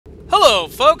Hello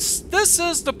folks, this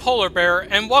is the Polar Bear,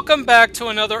 and welcome back to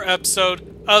another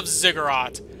episode of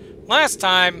Ziggurat. Last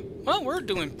time, well, we're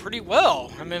doing pretty well.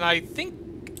 I mean, I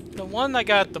think the one I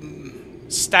got the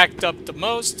stacked up the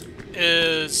most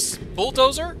is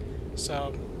Bulldozer.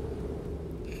 So,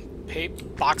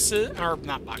 boxes, or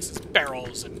not boxes,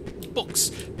 barrels and books.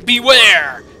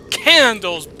 Beware!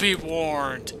 Candles be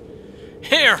warned!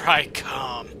 Here I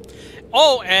come!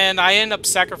 Oh, and I end up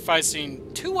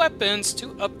sacrificing 2 weapons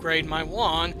to upgrade my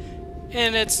wand,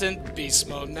 and it's in beast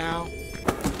mode now.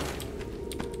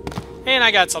 And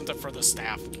I got something for the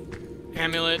staff.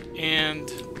 Amulet, and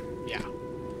yeah.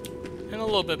 And a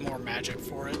little bit more magic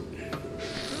for it.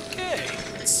 Okay,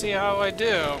 let's see how I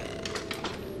do.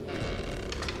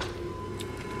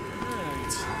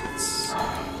 Alright, let's see.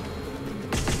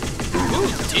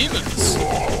 Ooh, demons!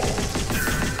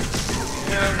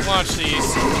 Yeah, watch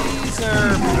these. These are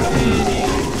pretty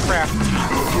crafty.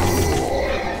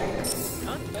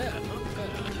 Not bad, not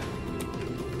bad.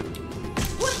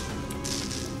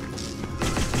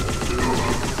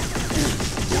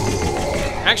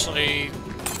 Actually,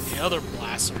 the other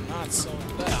blasts are not so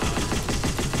bad.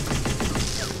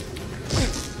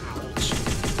 Ouch.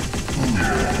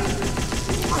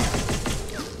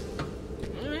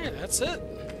 Alright, that's it.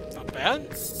 Not bad.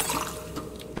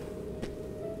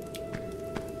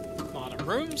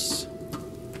 Rooms,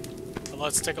 but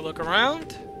let's take a look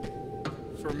around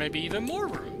for maybe even more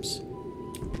rooms.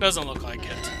 Doesn't look like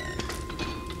it.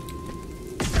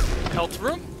 Health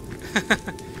room?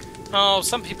 Oh,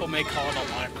 some people may call it a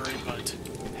library, but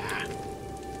yeah.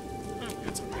 Oh,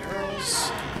 got some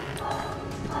barrels.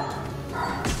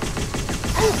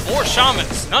 Ooh, more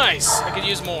shamans! Nice! I could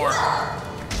use more.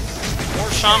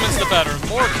 More shamans the better. The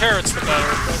more carrots the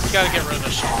better, but we gotta get rid of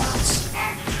the shamans.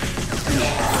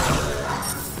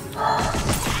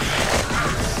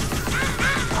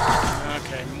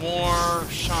 Okay, more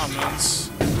shamans.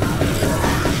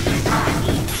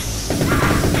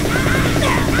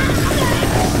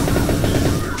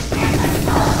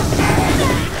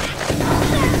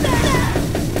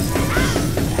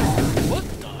 What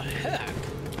the heck?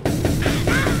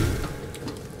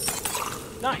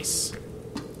 Nice.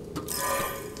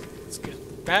 Let's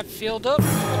get that filled up.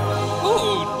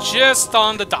 Ooh, just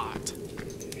on the dot.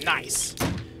 Nice.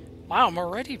 Wow, I'm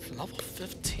already level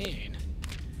 15.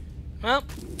 Well,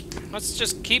 let's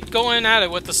just keep going at it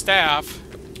with the staff.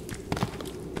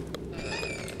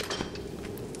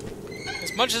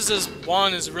 As much as this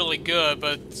one is really good,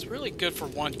 but it's really good for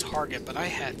one target, but I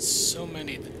had so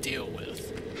many to deal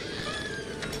with.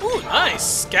 Ooh,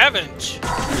 nice! Scavenge!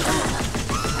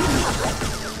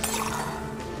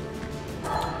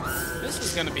 This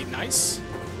is gonna be nice.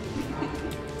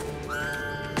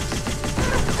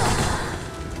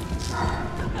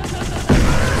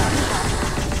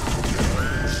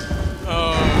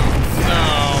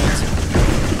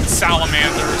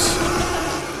 Salamanders.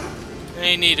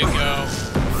 They need to go.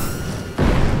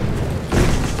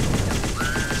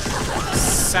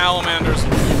 Salamanders are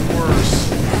the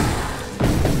worst.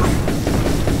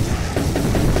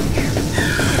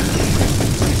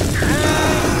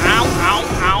 Ow, ow,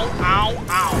 ow, ow,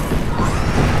 ow.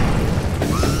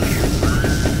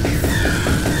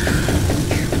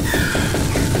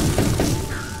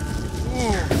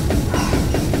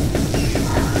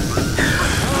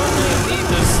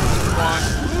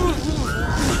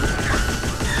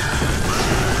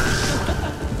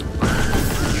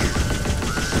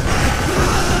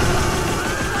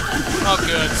 Oh,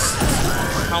 good.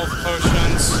 Health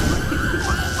potions.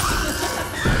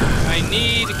 I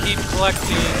need to keep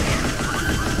collecting.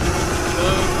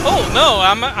 Oh no,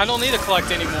 I don't need to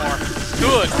collect anymore.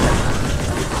 Good.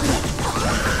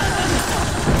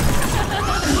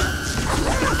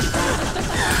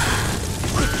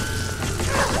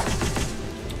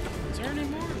 Is there any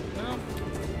more? No.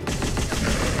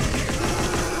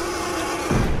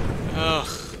 Ugh.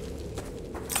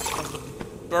 The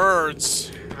birds.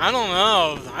 I don't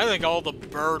know. I think all the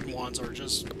bird ones are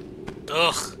just...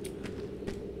 ugh.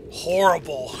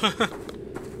 Horrible. Let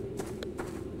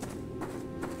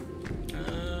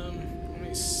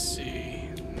me see.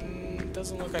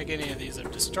 Doesn't look like any of these are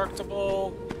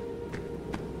destructible.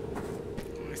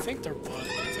 I think there was.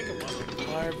 I think it was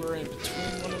a library in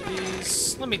between one of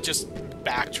these. Let me just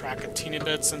backtrack a teeny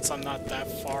bit since I'm not that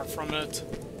far from it.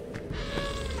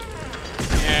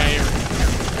 Yeah, you're...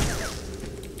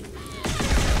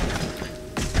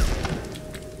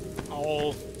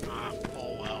 oh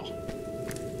well.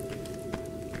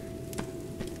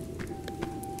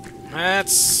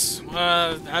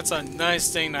 That's a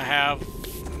nice thing to have.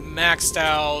 Maxed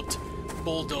out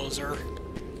bulldozer.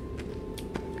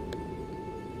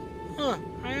 Huh,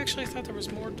 I actually thought there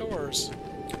was more doors.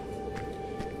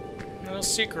 No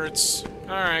secrets.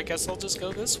 Alright, guess I'll just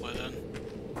go this way then.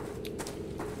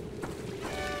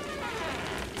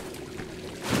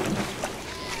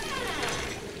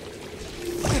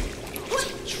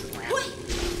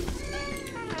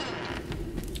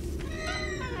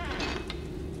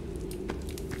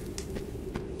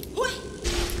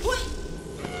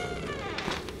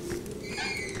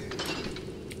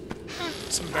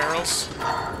 Some barrels.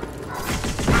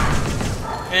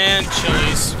 And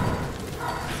chilies.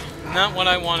 Not what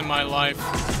I want in my life.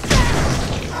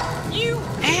 You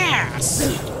ass!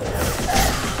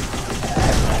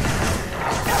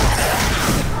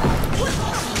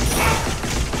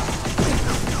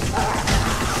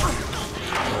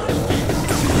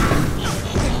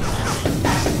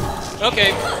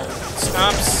 Okay.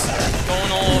 Stop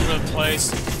going all over the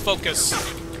place. Focus.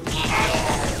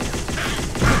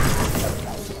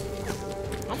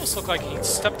 Almost looked like he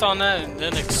stepped on that and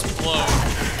then explode.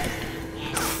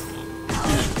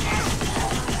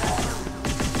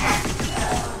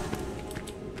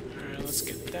 Alright, let's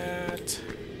get that.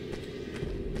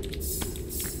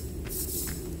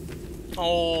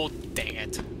 Oh, dang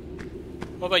it.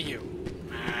 What about you?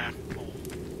 Well,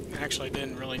 actually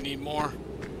didn't really need more.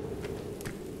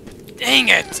 Dang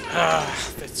it!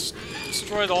 That's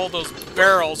destroyed all those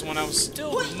barrels when I was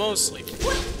still mostly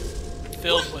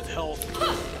filled with health.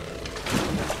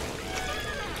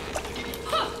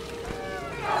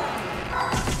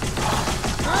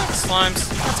 Slimes,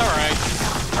 that's alright.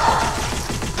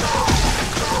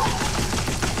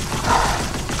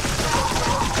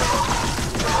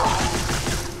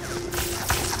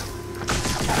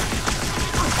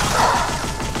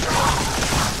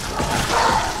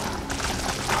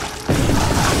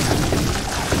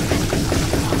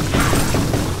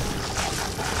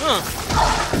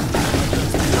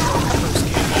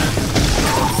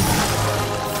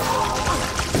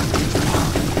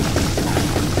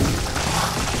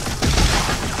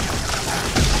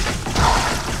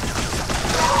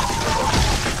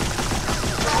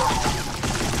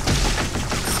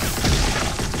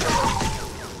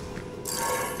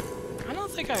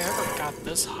 I ever got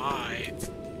this high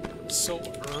so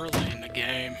early in the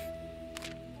game.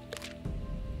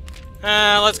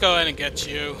 Let's go ahead and get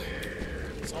you.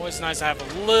 It's always nice to have a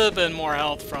little bit more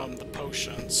health from the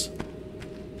potions.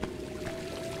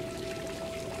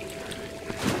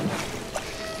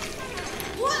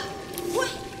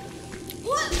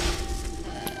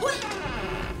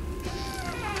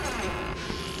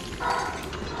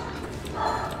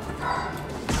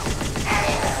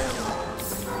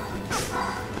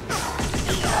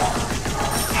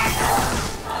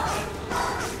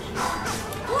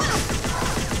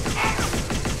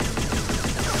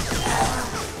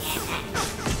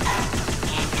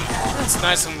 It's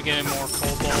nice when we get more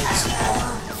kobolds.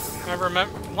 I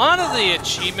remember a lot of the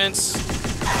achievements,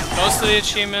 most of the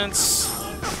achievements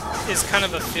is kind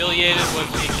of affiliated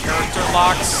with the character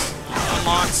unlocks.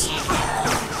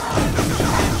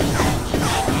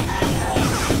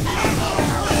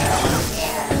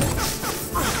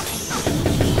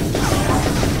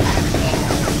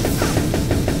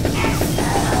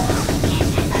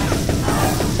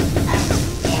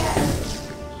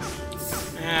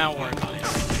 I'll worry about it.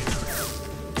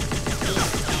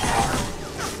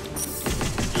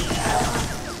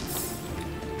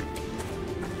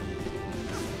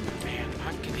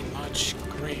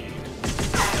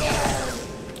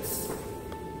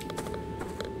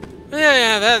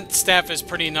 Yeah, that staff is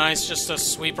pretty nice, just to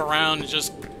sweep around and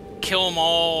just kill them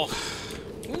all.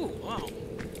 Ooh, wow.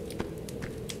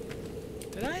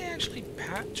 Did I actually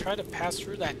try to pass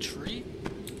through that tree?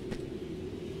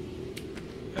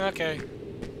 Okay.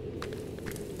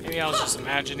 Maybe I was just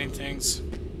imagining things.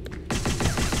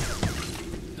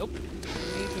 Nope.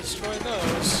 Need to destroy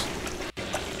those.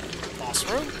 Boss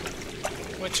room,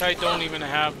 which I don't even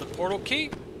have the portal key.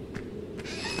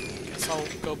 I'll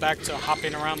go back to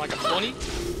hopping around like a bunny.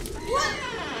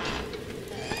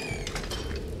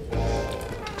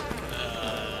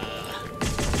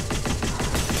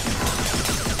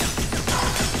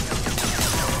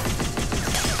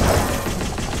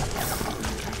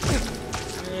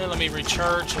 Let me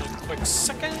recharge a quick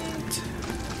second. So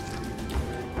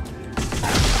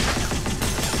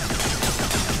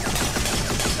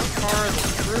far,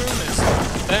 the room is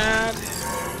not bad.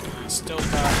 Still got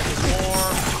a bit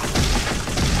more.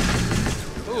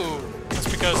 Ooh, that's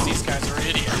because these guys are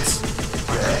idiots.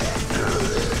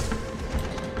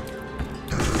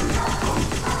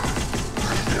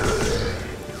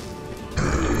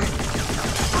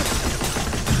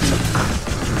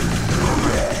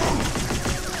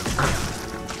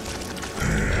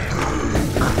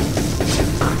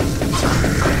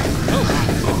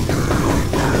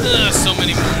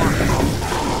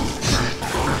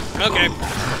 Okay.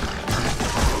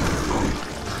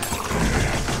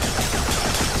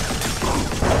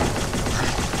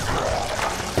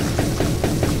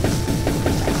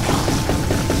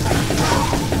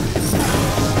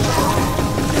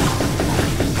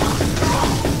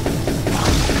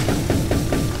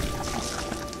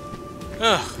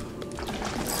 Ugh.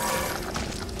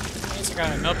 At least I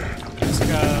got an up. Let's go.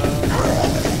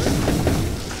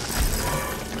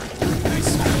 Nice.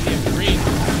 Yeah, green.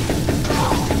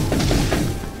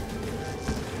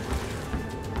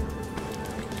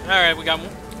 Alright, we got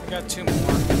two more. Yeah,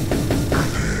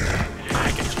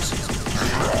 I can just use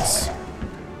this.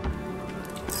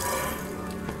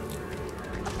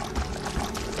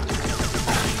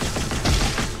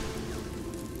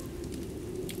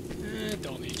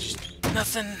 Don't need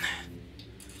nothing.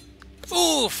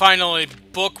 Ooh, finally,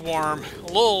 bookworm. A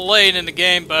little late in the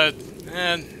game, but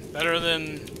better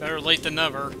late than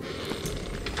never.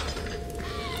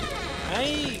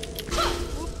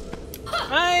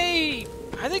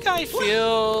 I think I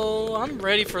feel I'm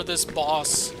ready for this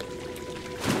boss.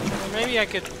 Maybe I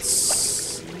could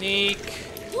sneak.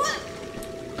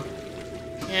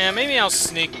 Yeah, maybe I'll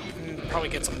sneak and probably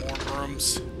get some more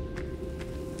rooms.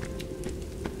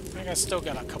 I think I still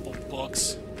got a couple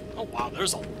books. Oh wow,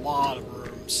 there's a lot of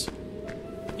rooms.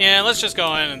 Yeah, let's just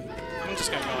go in and I'm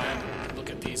just gonna go in and look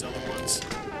at these other ones.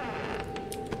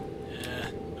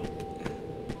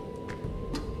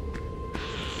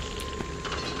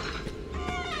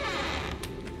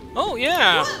 Oh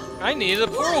yeah, I need a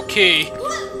portal key.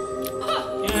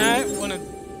 Yeah, I wouldn't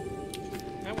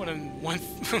went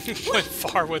went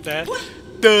far with that.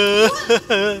 Duh.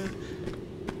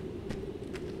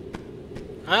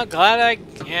 I'm glad I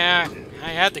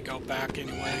had to go back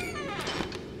anyway.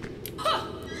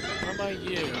 How about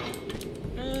you?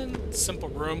 Simple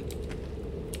room.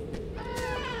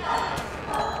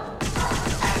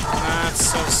 Not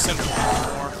so simple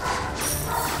anymore.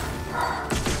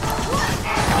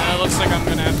 Looks like I'm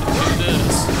gonna have to do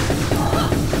this.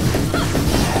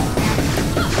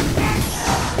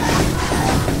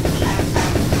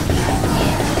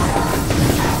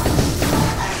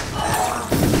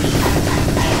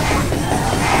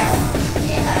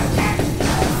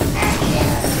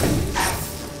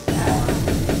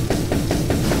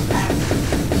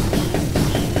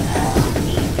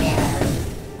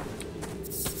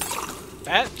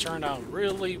 That turned out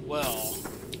really well.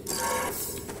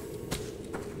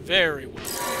 Very well.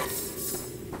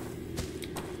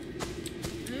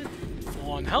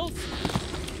 Full on health.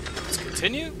 Let's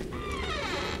continue.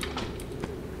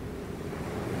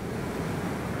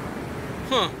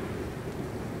 Huh.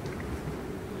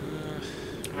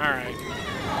 Alright.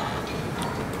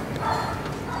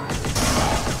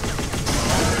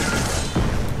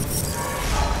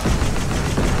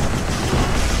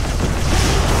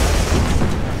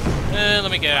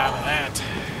 Let me get out of that.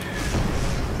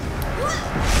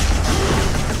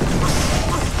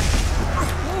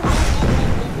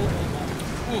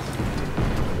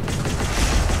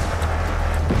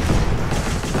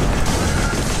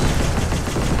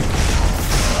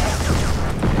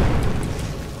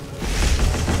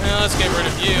 Well, let's get rid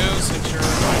of you since you're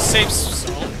my safe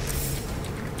zone.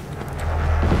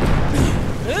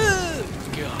 Oh,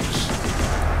 gosh.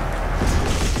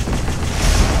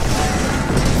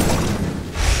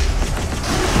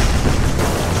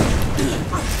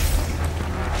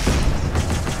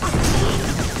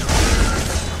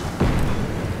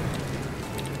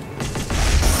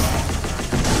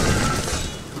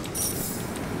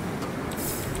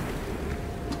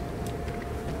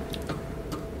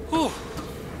 Whew.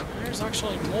 There's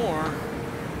actually more.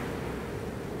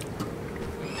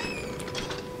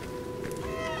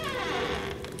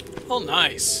 Oh,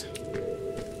 nice.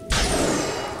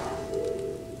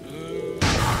 Ooh.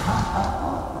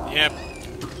 Yep.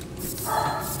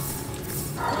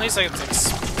 At least I get to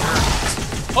experiment.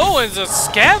 Oh, it's a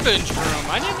scavenge room.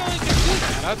 I didn't know you could do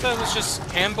that. I thought it was just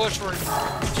ambush or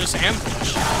just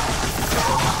ambush.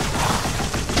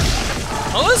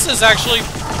 Oh, this is actually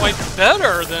quite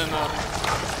better than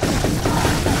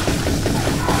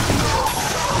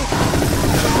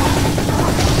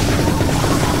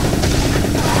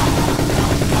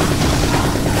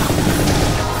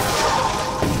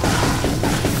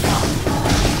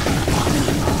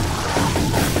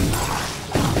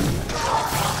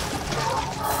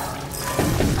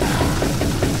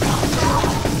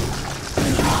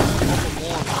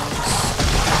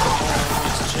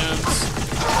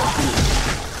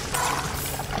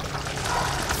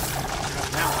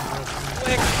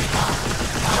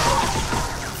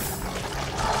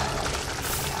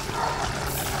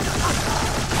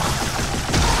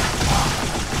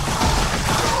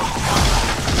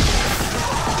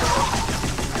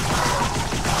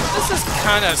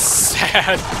kind of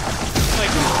sad. Like,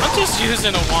 I'm just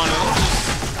using a wand.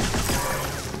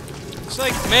 It's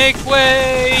like, make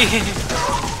way!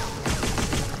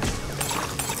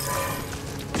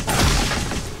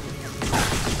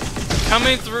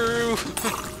 Coming through!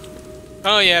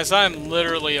 Oh yes, I'm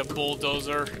literally a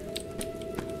bulldozer.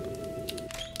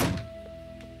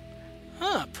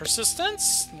 Huh,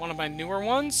 persistence? One of my newer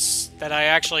ones that I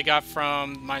actually got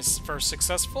from my first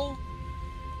successful.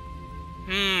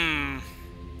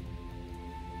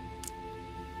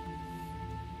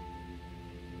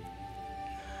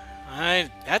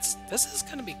 This is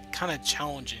gonna be kind of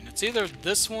challenging. It's either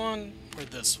this one or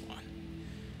this one.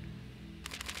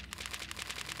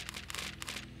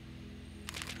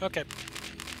 Okay.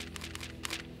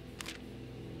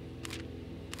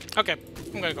 Okay,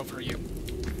 I'm gonna go for you.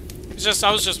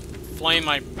 I was just flaying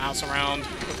my mouse around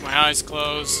with my eyes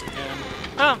closed,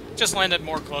 and just landed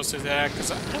more close to that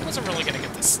because I wasn't really gonna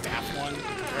get the staff one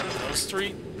compared to those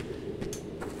three.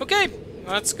 Okay,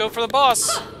 let's go for the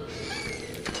boss.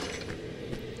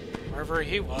 Wherever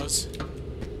he was.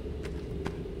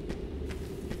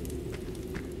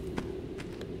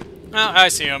 Oh, I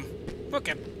see him.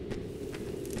 Okay.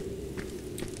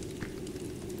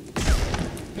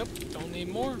 Nope, don't need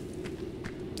more.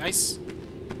 Nice.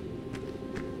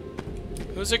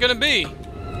 Who's it gonna be?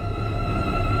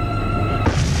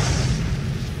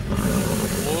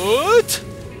 What?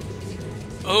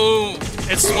 Oh,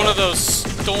 it's one of those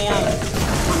storm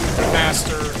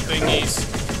master thingies.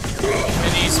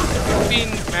 And he's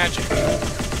being magic.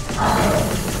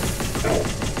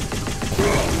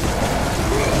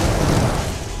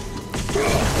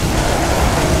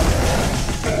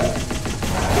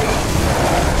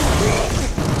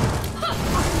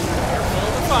 Careful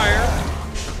of the fire.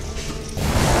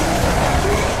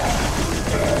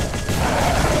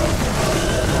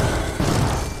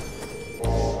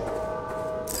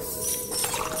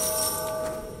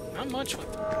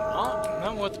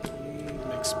 Not with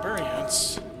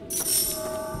experience.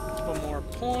 Couple more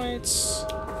points.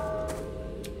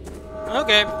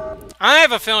 Okay. I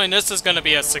have a feeling this is going to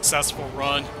be a successful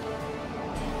run.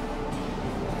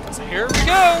 So here we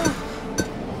go!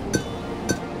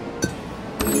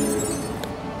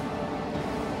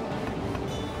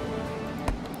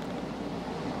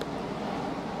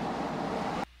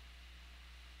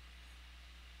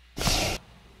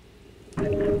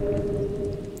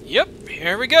 Yep,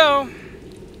 here we go.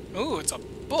 Ooh, it's a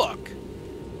book.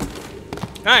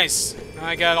 Nice.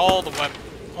 I got all the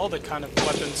kind of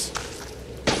weapons.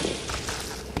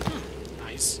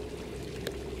 Nice.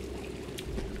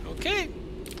 Okay,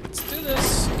 let's do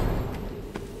this.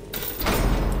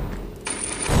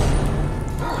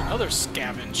 Ooh, another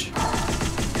scavenge.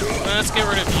 Let's get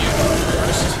rid of you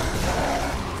first.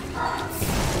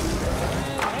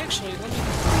 Actually, let me do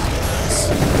this.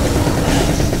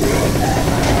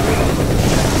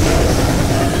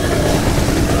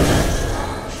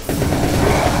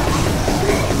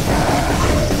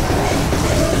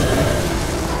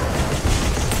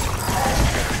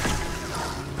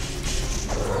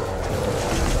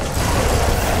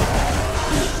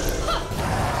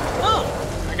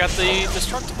 Got the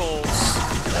Destructibles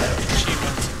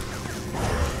achievement.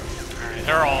 Alright,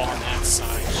 they're all on that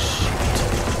side.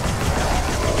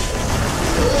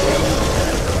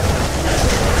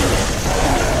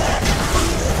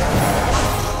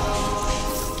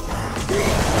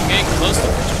 I'm getting close to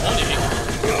 20.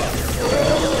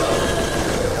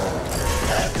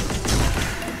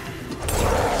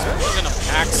 Is there even a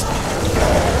max?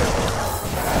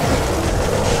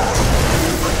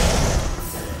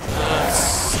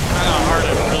 Hard to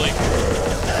really.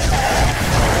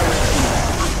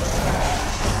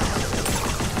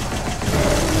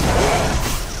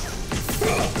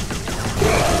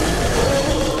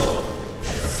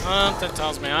 Something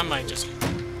tells me I might just.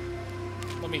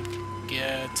 Let me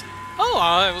get. Oh,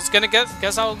 I was gonna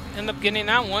guess I'll end up getting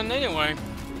that one anyway.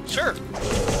 Sure.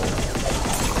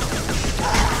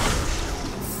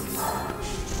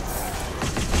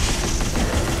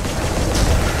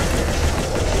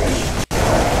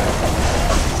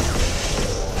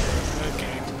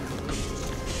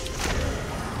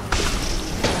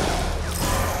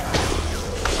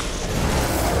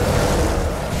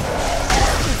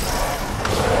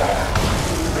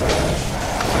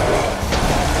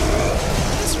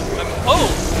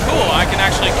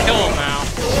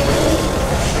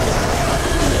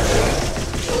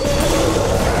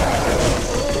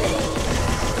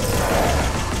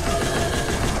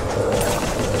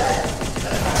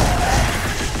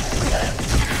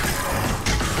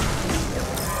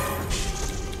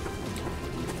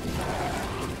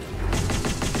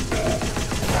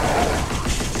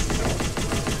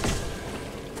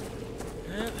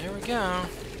 we go.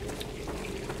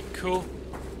 Cool.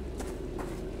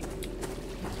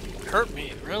 Hurt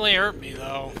me. It really hurt me,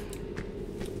 though.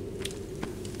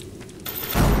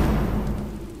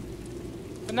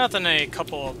 But nothing a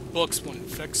couple of books wouldn't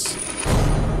fix.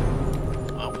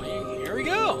 Well, here we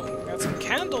go. Got some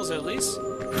candles, at least.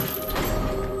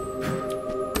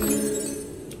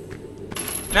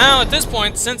 Now, at this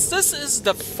point, since this is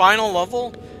the final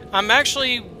level, I'm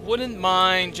actually wouldn't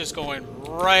mind just going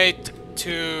right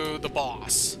to the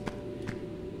boss.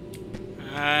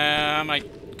 I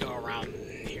might go around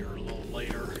here a little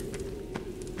later.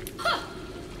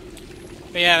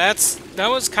 But yeah, that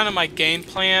was kind of my game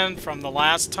plan from the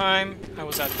last time I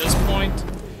was at this point.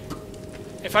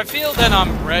 If I feel that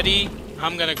I'm ready,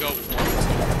 I'm gonna go for it.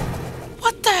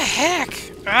 What the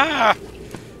heck? Ah!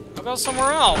 I'll go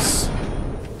somewhere else.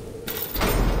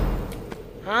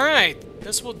 Alright,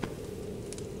 this will...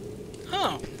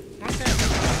 Oh, okay.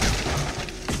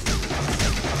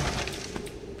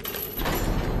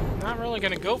 Not really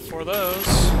gonna go for those.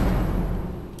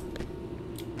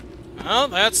 Oh,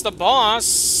 that's the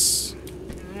boss.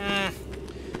 I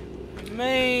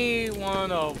may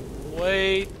wanna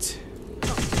wait.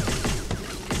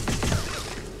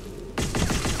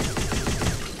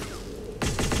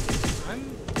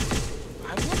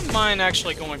 I wouldn't mind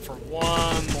actually going for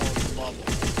one more level.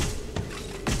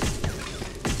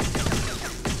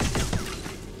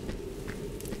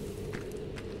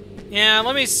 Yeah,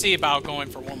 let me see about going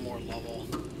for one more level.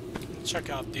 Check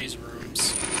out these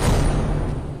rooms.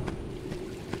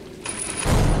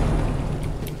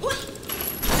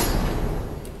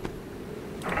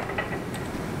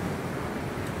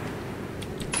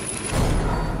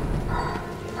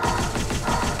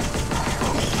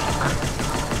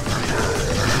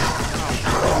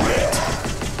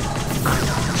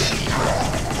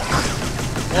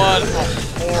 What a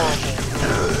horrible...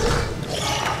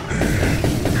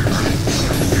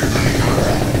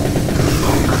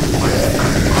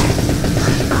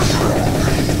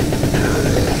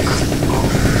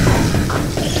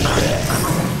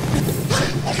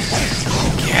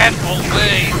 Get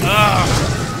away! Ugh!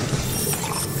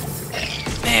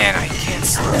 Man, I can't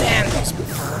stand these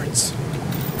birds.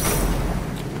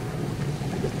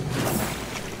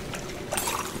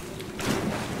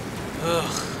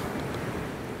 Ugh.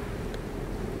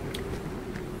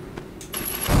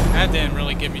 That didn't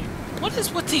really give me... What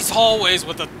is with these hallways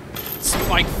with the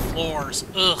spiked floors?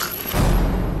 Ugh.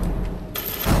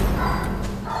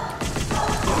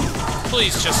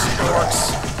 Please, just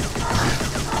orcs.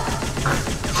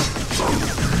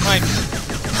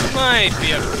 Might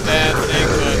be a bad thing,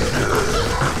 but...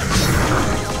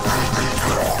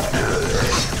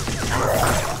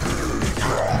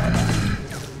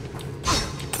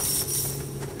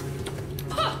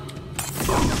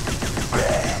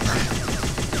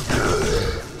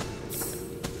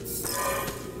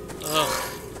 Ugh.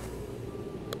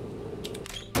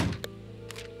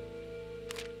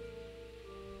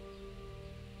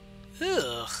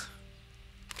 Ugh.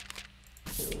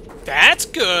 That's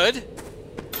good.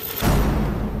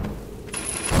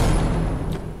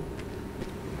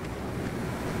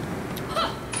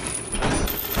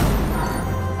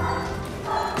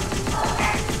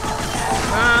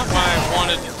 Not what I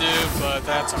wanted to do, but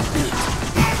that's alright.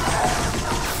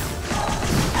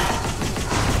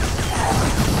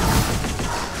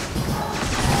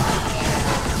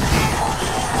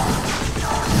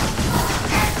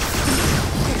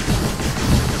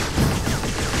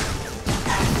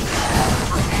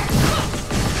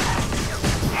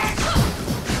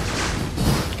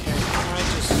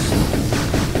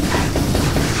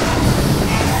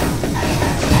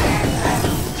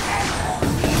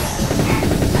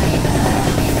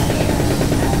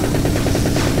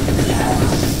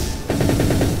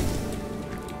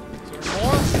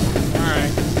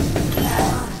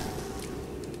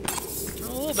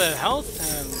 Health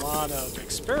and a lot of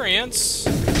experience.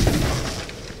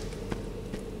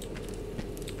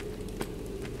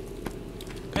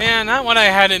 Man, not what I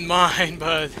had in mind,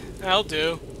 but that'll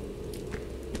do.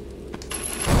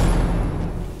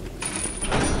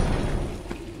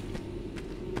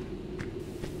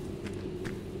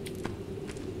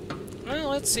 Well,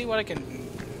 let's see what I can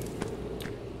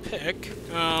pick.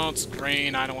 Oh, it's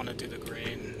green. I don't want to do the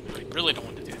green. I really don't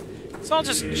want to do it. So I'll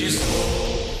just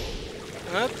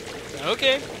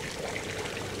okay.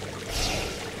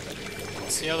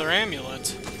 What's the other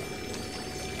amulet?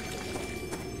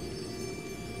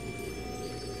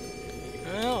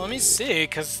 Well, let me see,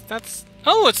 because that's...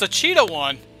 Oh, it's a cheetah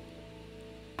one!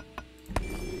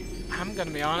 I'm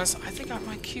gonna be honest, I think I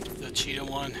might keep the cheetah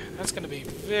one. That's gonna be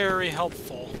very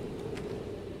helpful.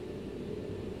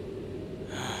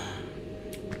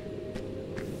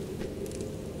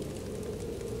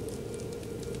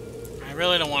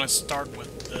 really don't want to start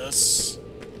with this.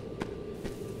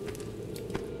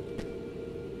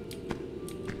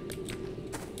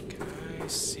 Can I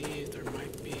see if there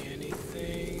might be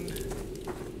anything?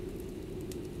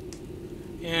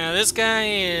 Yeah, this guy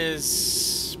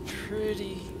is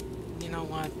pretty... You know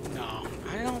what? No.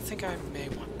 I don't think I may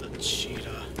want the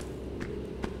cheetah.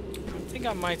 I think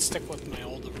I might stick with my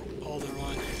older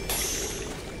one.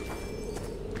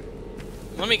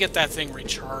 Let me get that thing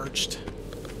recharged.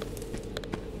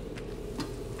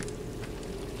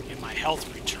 Get my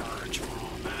health recharged while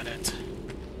I'm at it.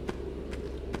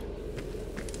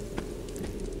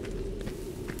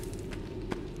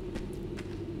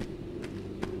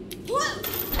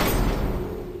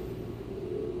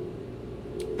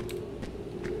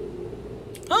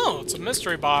 Oh, it's a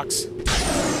mystery box.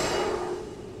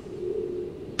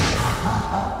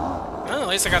 Well, at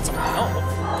least I got some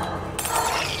health.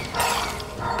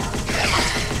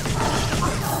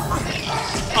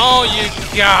 Oh, you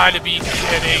gotta be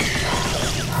kidding.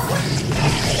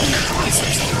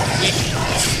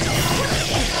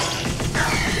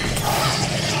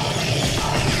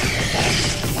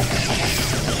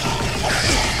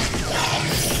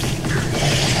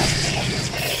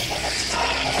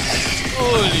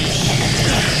 Holy shit.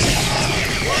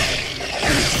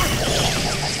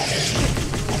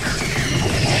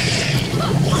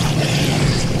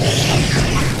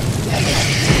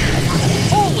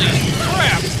 Holy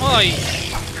crap! Oi!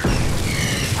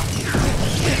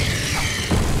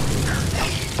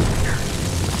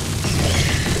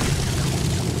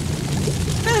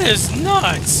 That is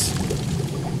nuts!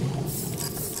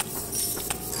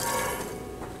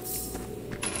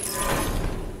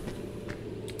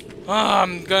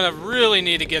 I'm gonna really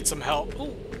need to get some help.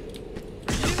 Ooh.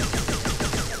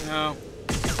 No.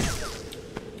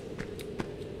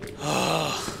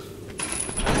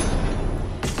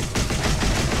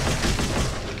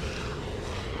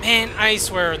 Man, I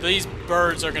swear, these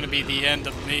birds are gonna be the end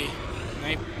of me. And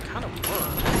they kind of were.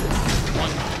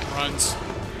 One runs.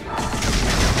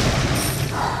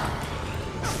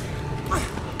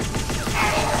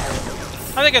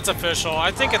 I think it's official.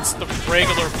 I think it's the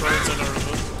regular birds that are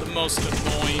the most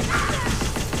annoying.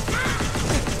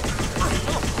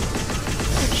 Oh.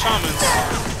 Shamans.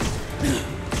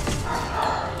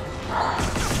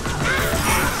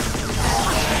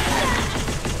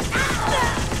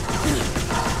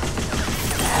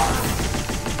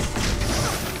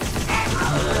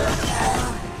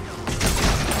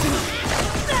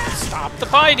 Stop the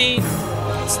biting!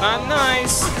 It's not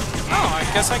nice. Oh, I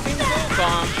guess I can go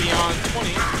beyond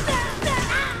 20.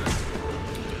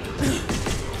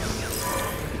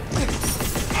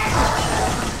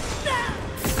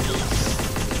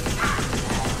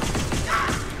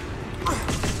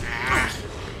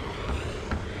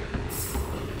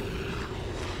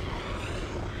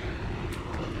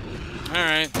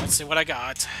 Alright, let's see what I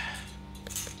got.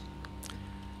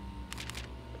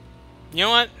 You know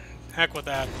what? Heck with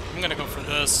that. I'm gonna go for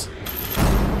this.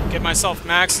 Get myself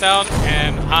maxed out,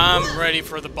 and I'm ready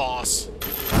for the boss.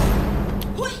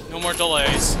 No more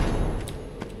delays.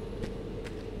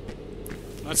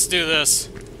 Let's do this.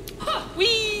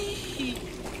 Whee!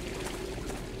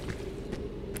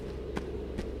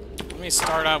 Let me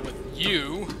start out with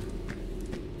you.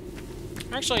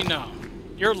 Actually, no.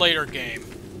 You're later game.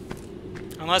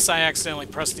 Unless I accidentally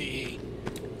press the E.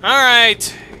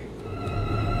 Alright!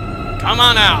 Come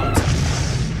on out!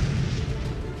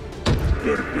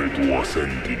 Perpetua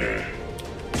Sentine.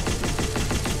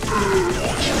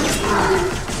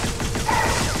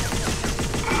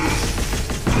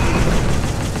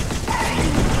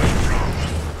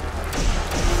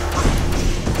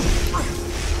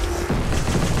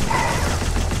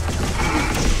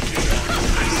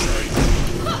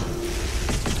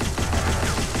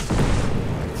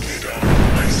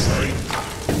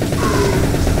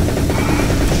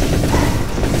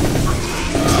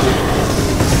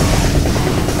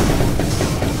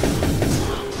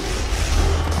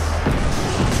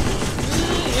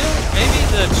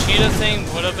 Thing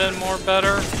would have been more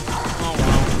better. Oh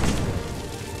well.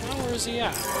 Well, where is he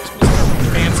at? Where's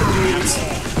Mr. Fancy Pants?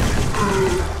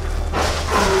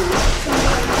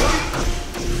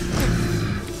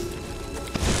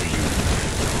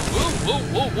 Whoa, whoa,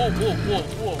 whoa, whoa, whoa, whoa,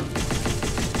 whoa.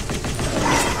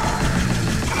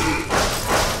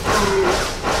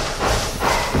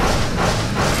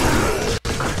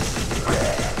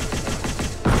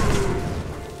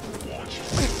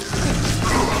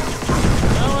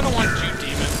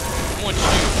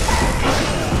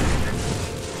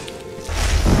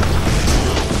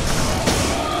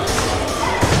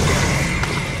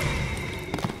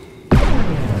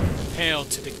 Hail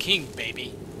to the king,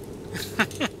 baby.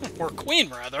 Or queen,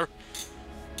 rather.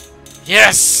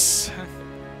 Yes!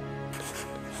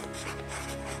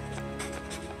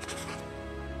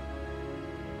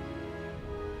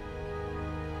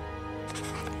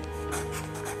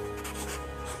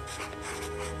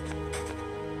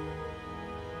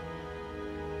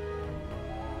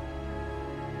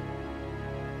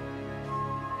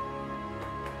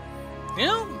 You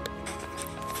know,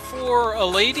 for a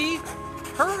lady,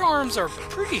 her arms are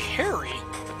pretty hairy.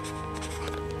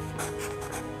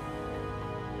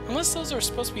 Unless those are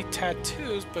supposed to be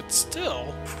tattoos, but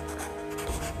still.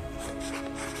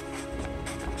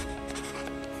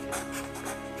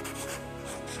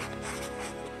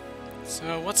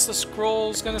 So, what's the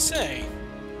scroll's gonna say?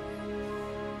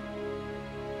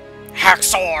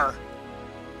 Hacksaw!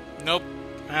 Nope,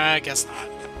 I guess not.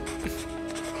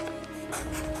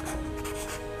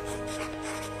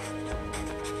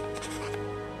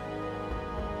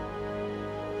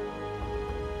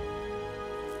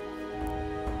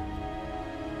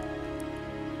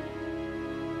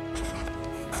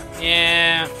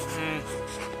 Yeah,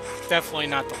 definitely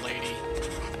not the lady.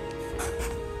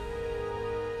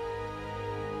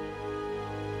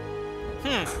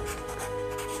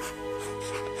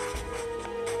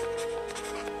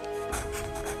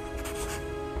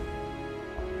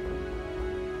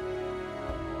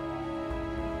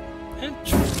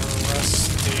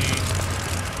 Interesting.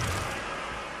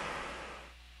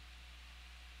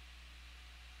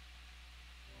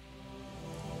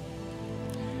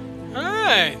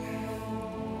 Alright.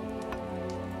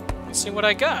 Let's see what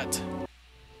I got.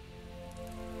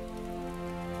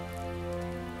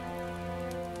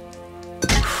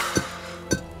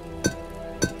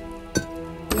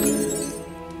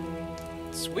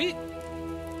 Sweet.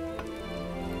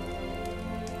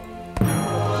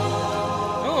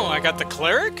 Oh, I got the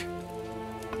cleric?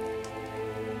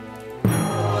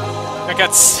 I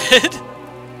got Sid?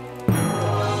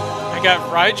 I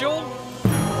got Rigel?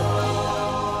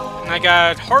 And I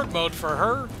got hard mode for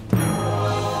her.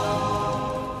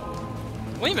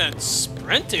 Wait a minute,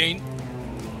 sprinting?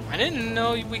 I didn't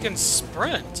know we can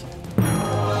sprint.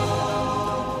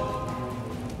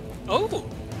 Oh!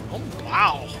 Oh,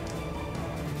 wow.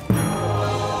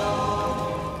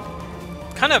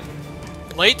 Kind of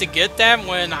late to get them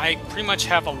when I pretty much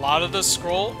have a lot of the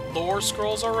lore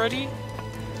scrolls already.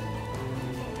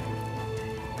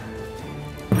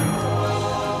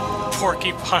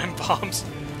 Porcupine bombs.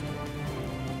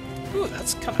 Ooh,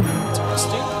 that's kind of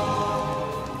interesting.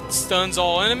 Stuns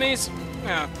all enemies.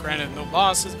 Well, granted, no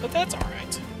bosses, but that's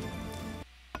alright.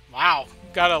 Wow,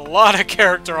 got a lot of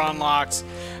character unlocks.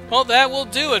 Well, that will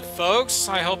do it, folks.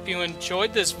 I hope you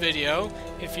enjoyed this video.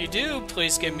 If you do,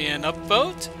 please give me an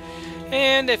upvote.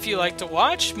 And if you like to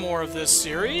watch more of this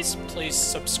series, please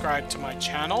subscribe to my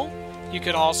channel. You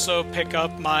could also pick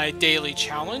up my daily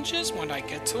challenges when I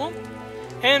get to them.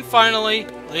 And finally,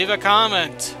 leave a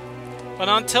comment. But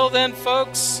until then,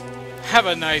 folks, have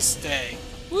a nice day.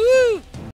 Woo!